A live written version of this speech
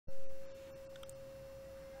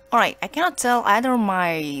Alright, I cannot tell either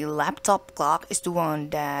my laptop clock is the one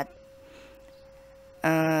that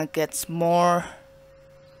gets more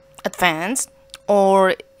advanced,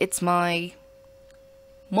 or it's my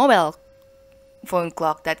mobile phone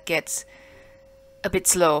clock that gets a bit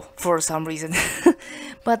slow for some reason.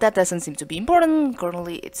 But that doesn't seem to be important.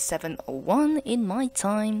 Currently it's 7:01 in my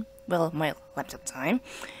time. Well, my laptop time.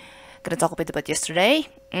 Gonna talk a bit about yesterday.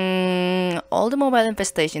 All the mobile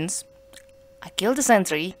infestations. I killed the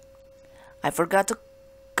sentry. I forgot to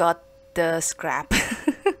cut the scrap.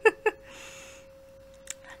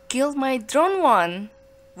 Killed my drone one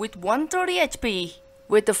with 130 HP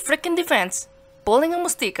with the freaking defense, pulling a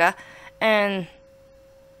Mustika, and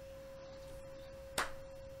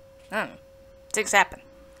things happen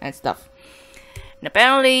and stuff. And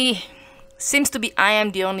apparently, seems to be I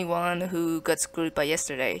am the only one who got screwed by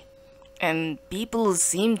yesterday. And people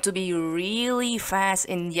seem to be really fast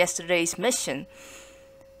in yesterday's mission.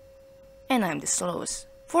 And I'm the slowest.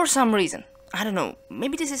 For some reason. I don't know.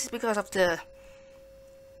 Maybe this is because of the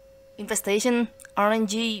infestation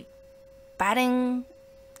RNG padding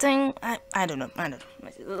thing. I don't know.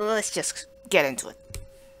 Let's just get into it.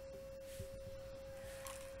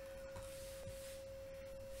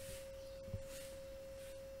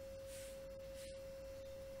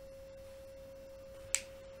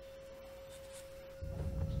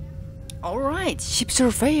 Alright, ship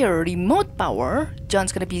surveyor, remote power.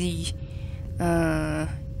 John's gonna be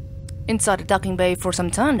inside the docking bay for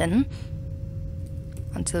some time then.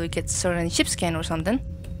 Until we get certain ship scan or something.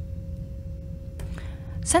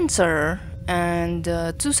 Sensor and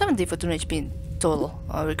 270 for 200 HP total.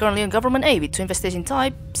 We're currently on government A with two infestation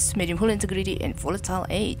types, medium hull integrity and volatile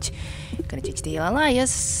age. Gonna change the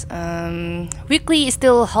alias. Weekly is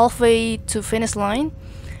still halfway to finish line.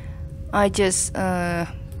 I just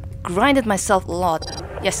grinded myself a lot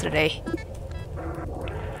yesterday.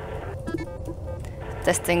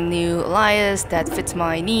 Testing new alias that fits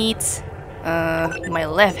my needs, my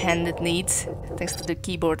left-handed needs, thanks to the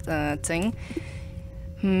keyboard thing.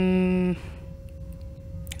 Things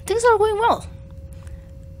are going well.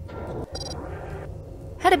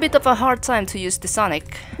 Had a bit of a hard time to use the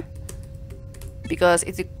Sonic because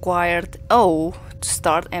it required O to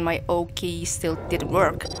start and my O key still didn't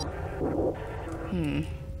work.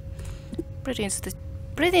 Pretty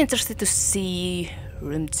interested to see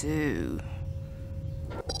room 2.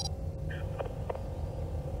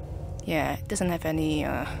 Yeah, it doesn't have any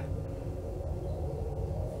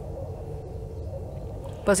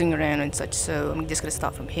buzzing around and such, so I'm just gonna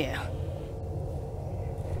start from here.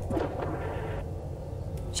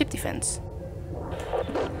 Ship defense.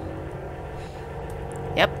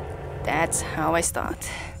 Yep, that's how I start.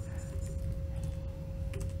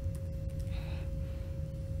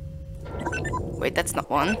 Wait, that's not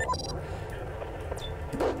one.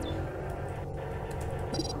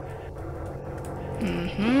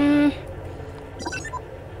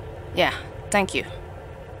 Yeah, thank you.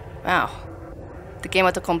 Wow. The game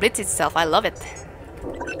auto-completes itself, I love it.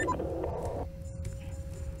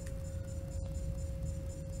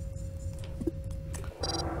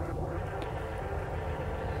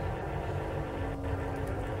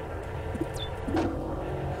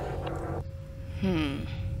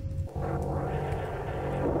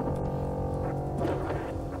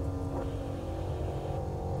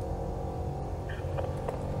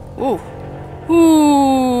 Ooh.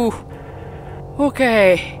 Ooh.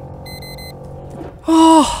 Okay.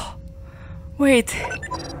 Oh. Wait.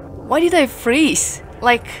 Why did I freeze?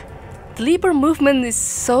 Like, the lever movement is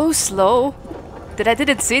so slow that I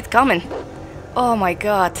didn't see it coming. Oh my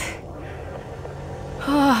god.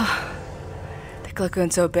 That clock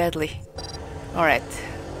went so badly. Alright.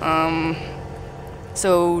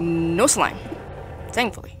 So, no slime.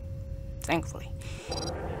 Thankfully.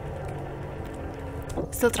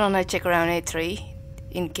 Still trying to check around A3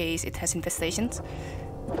 in case it has infestations.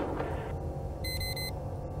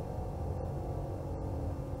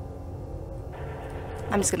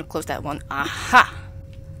 I'm just gonna close that one. Aha!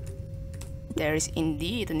 There is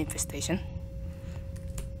indeed an infestation.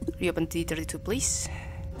 Reopen T32, please.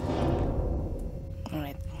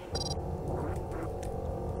 Alright.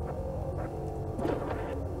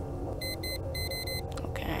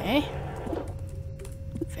 Okay.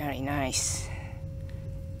 Very nice.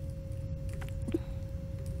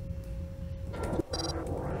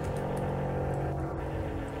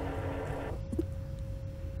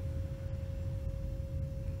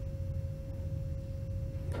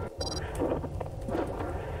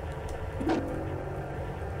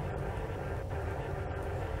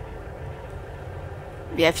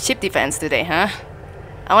 We have ship defense today, huh?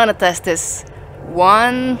 I wanna test this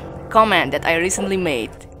one command that I recently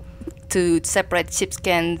made. to separate ship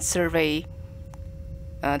scan survey.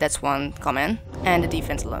 That's one command, and the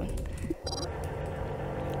defense alone.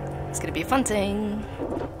 It's gonna be a fun thing.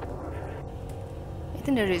 I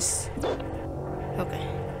think there is. Okay.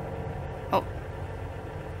 Oh.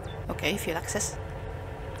 Okay, field access.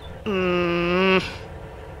 I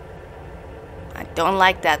don't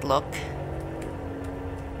like that look.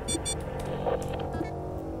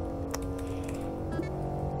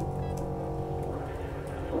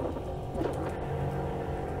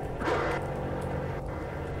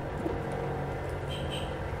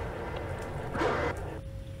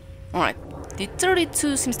 Alright, the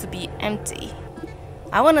 32 seems to be empty.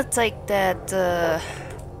 I wanna take that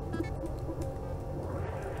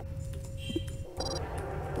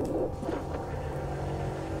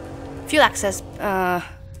fuel access,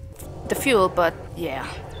 the fuel, but yeah.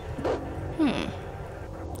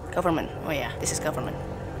 Government. Oh yeah, this is government.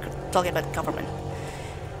 Talking about government.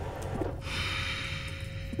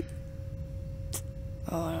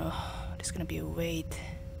 Oh, there's gonna be a wait.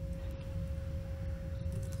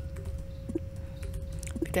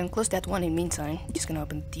 We can close that one in the meantime. Just gonna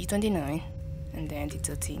open D29 and then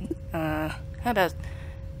D13. How about?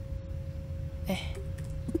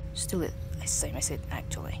 Still I said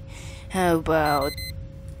actually. How about?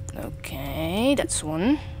 Okay, that's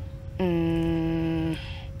one.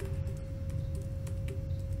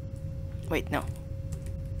 Wait, no.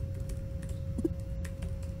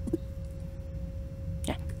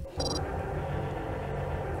 Yeah.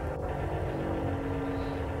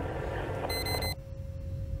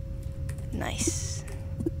 Nice.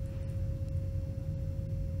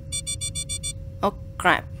 Oh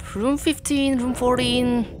crap. Room 15, room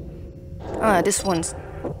 14.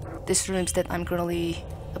 This rooms that I'm currently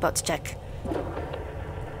about to check.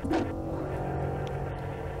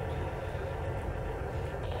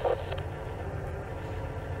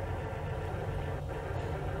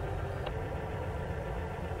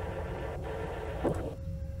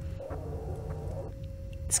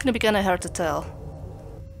 It's gonna be kinda hard to tell.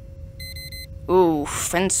 Ooh,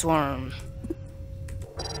 fence worm.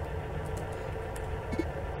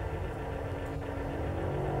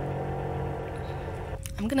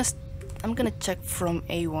 I'm gonna check from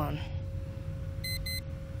A1.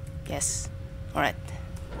 Yes. Alright.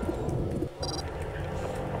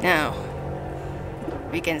 Now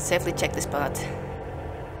we can safely check the spot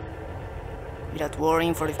without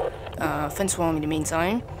worrying for the fence worm in the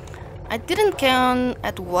meantime. I didn't count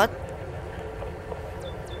at what.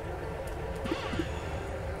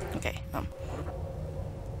 Okay.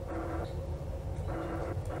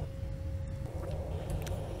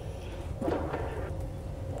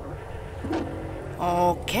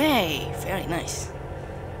 Okay, very nice.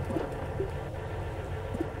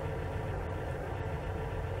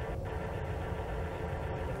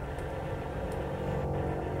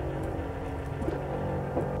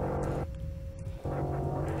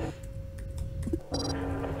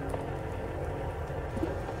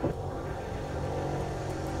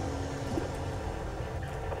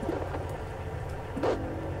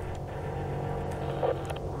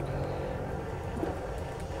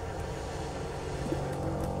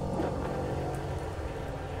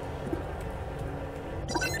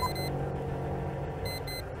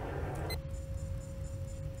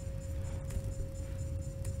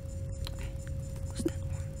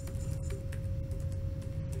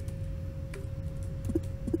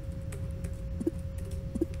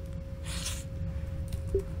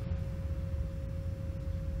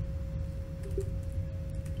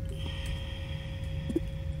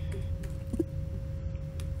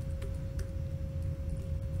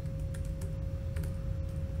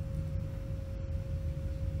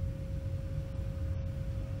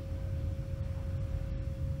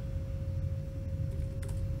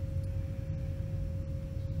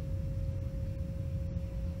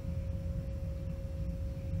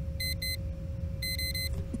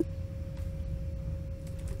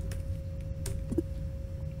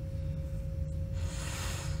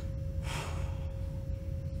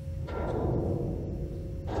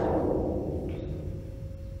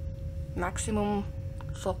 Maximum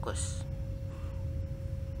focus.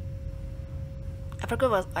 I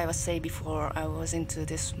forgot what I was saying before I was into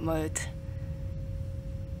this mode.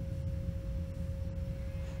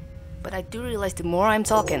 But I do realize the more I'm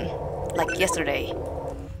talking, like yesterday,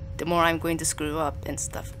 the more I'm going to screw up and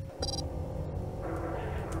stuff.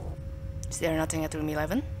 Is there nothing at room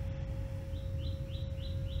 11?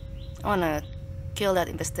 I wanna kill that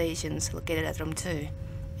infestations located at room 2.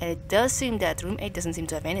 And it does seem that room 8 doesn't seem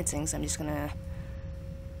to have anything, so I'm just gonna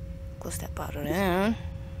close that part around.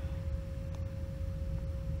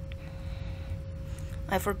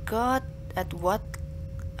 I forgot at what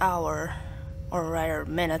hour, or rather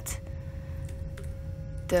minute,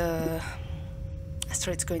 the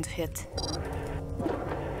asteroid's going to hit.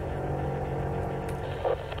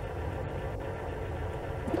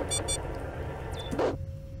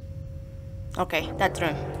 Okay, that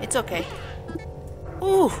room. It's okay.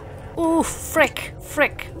 Ooh! Ooh! Frick!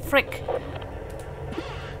 Frick! Frick!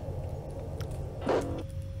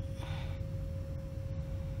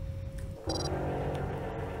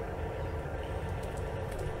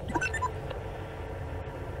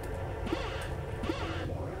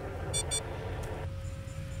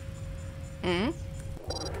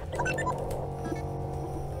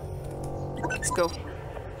 Let's go.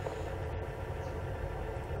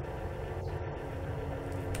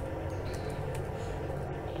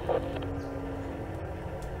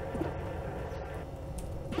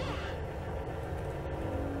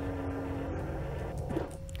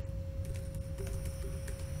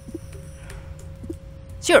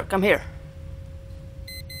 Sure, come here.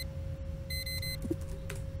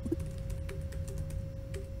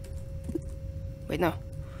 Wait, no.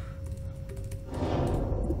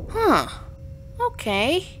 Huh.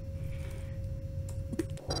 Okay.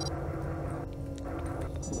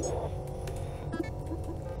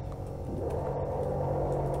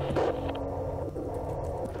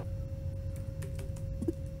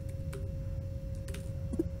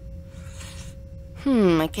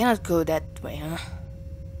 I cannot go that way, huh?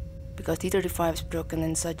 Because T-35 is broken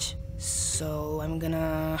and such. So I'm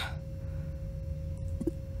gonna...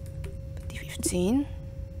 T-15.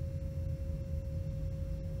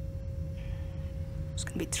 It's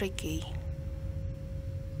gonna be tricky.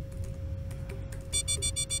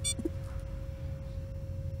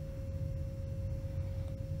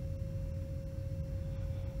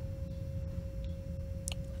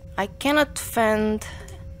 I cannot fend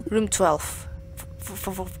room 12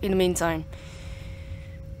 in the meantime.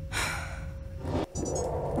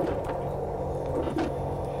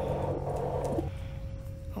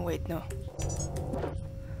 Oh wait, no.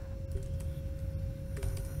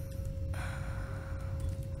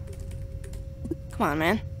 Come on,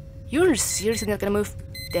 man. You're seriously not gonna move?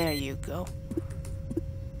 There you go.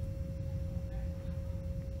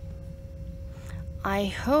 I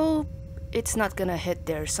hope it's not gonna hit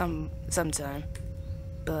there sometime.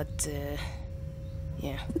 But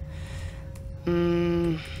yeah.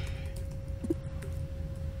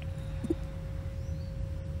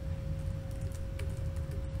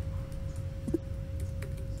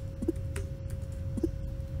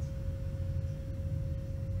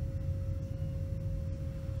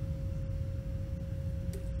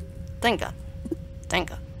 Thank God. Thank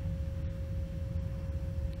God.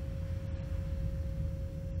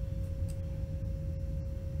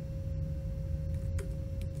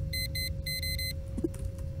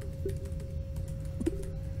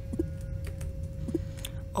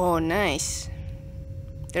 Oh, nice.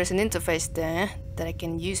 There's an interface there that I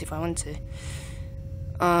can use if I want to.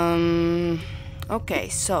 Okay,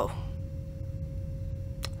 so.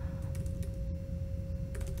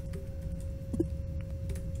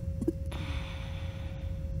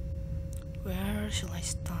 Where shall I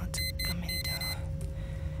start coming down?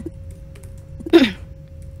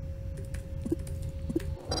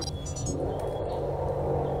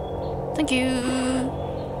 Thank you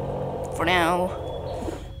for now.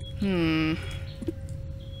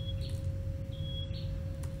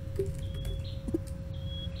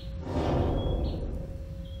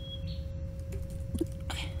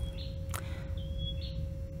 Okay.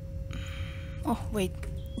 Oh, wait.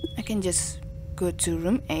 I can just go to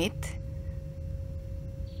room 8.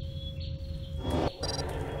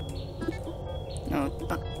 No,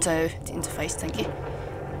 not the interface, thank you.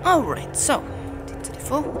 Alright, so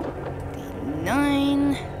D34,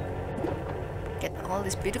 D9. Get all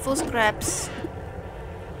these beautiful scraps.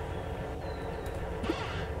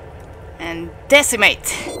 And decimate!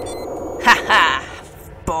 Haha!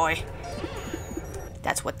 Boy.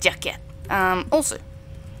 That's what you get. Also,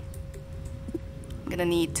 I'm gonna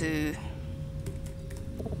need to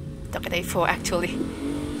dock at A4 actually.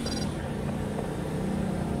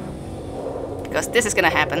 Because this is gonna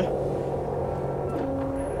happen.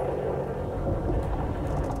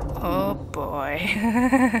 Oh boy.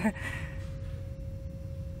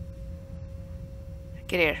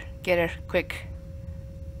 Get here, quick.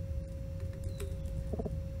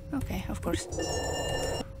 Okay, of course.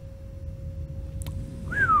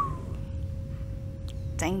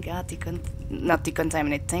 Thank God not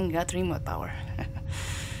decontaminate, thank God remote power.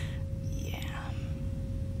 Yeah.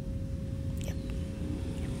 Yep.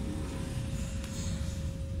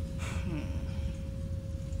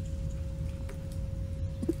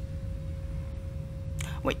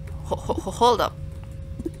 Wait, hold up.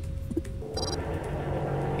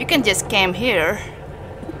 You can just camp here.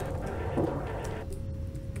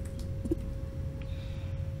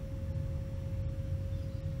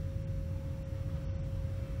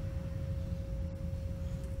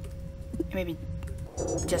 Maybe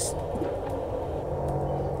just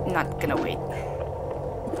not gonna wait.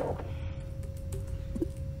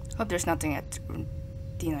 Hope there's nothing at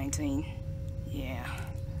D19. Yeah.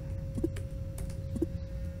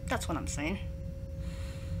 That's what I'm saying.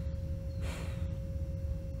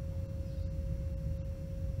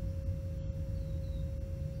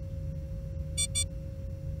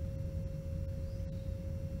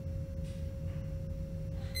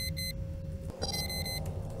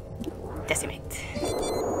 Decimate.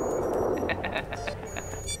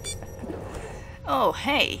 Oh,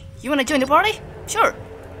 hey, you wanna join the party? Sure.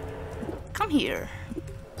 Come here.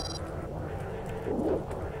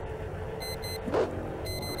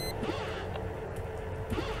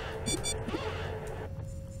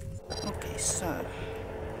 Okay, so...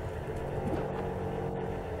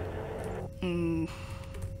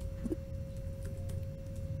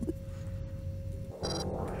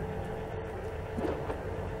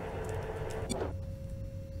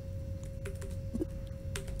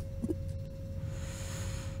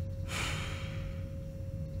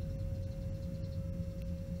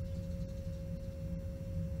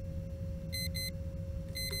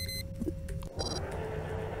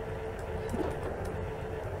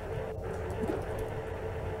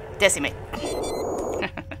 Decimate.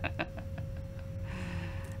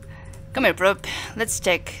 Come here, probe. Let's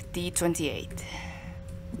check D28.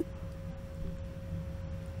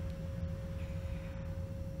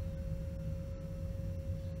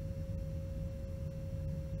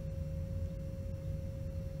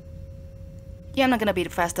 Yeah, I'm not gonna be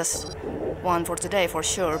the fastest one for today for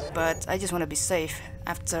sure, but I just wanna be safe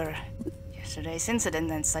after yesterday's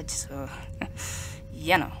incident and such, so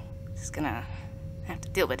you know, just gonna have to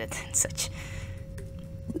deal with it and such.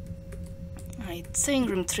 I think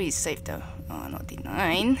room 3 is safe though. Oh, not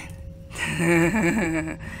D9.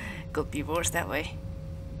 Could be worse that way.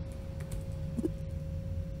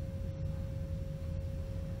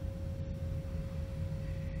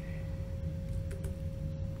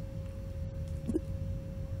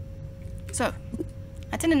 So,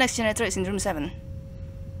 I think the next generator is in room 7.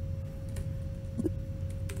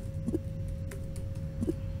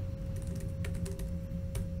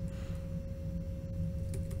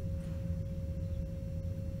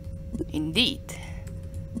 Indeed.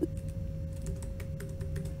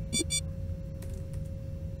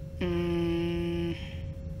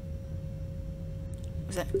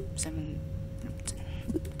 Was that 7, 2,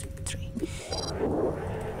 3?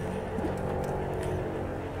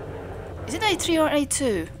 Is it A3 or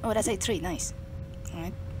A2? Oh, that's A3, nice.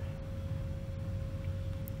 Alright.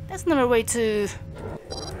 That's another way to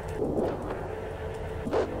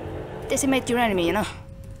decimate your enemy, you know?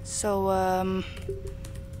 So,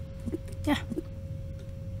 yeah.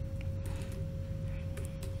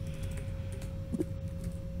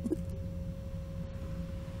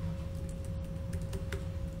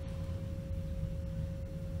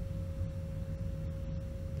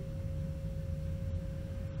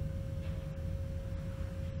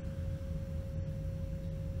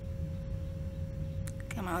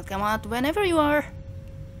 Come out whenever you are.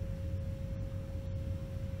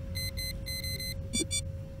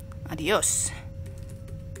 Adios.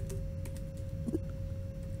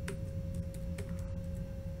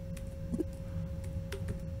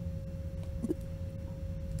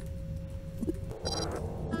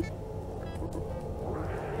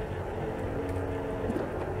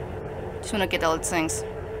 Just wanna get all the things.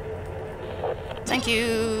 Thank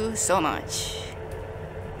you so much.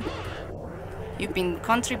 You've been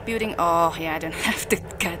contributing. Oh, yeah, I don't have the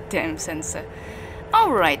goddamn sensor.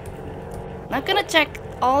 Alright. Not gonna check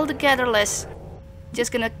all the gather list.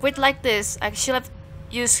 Just gonna quit like this. I should have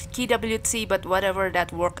used key WT, but whatever,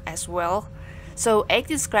 that worked as well. So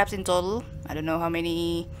 18 scraps in total. I don't know how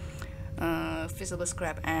many visible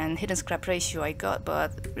scrap and hidden scrap ratio I got,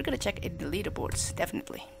 but we're gonna check in the leaderboards,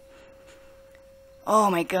 definitely. Oh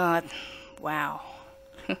my god. Wow.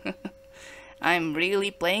 I'm really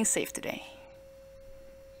playing safe today.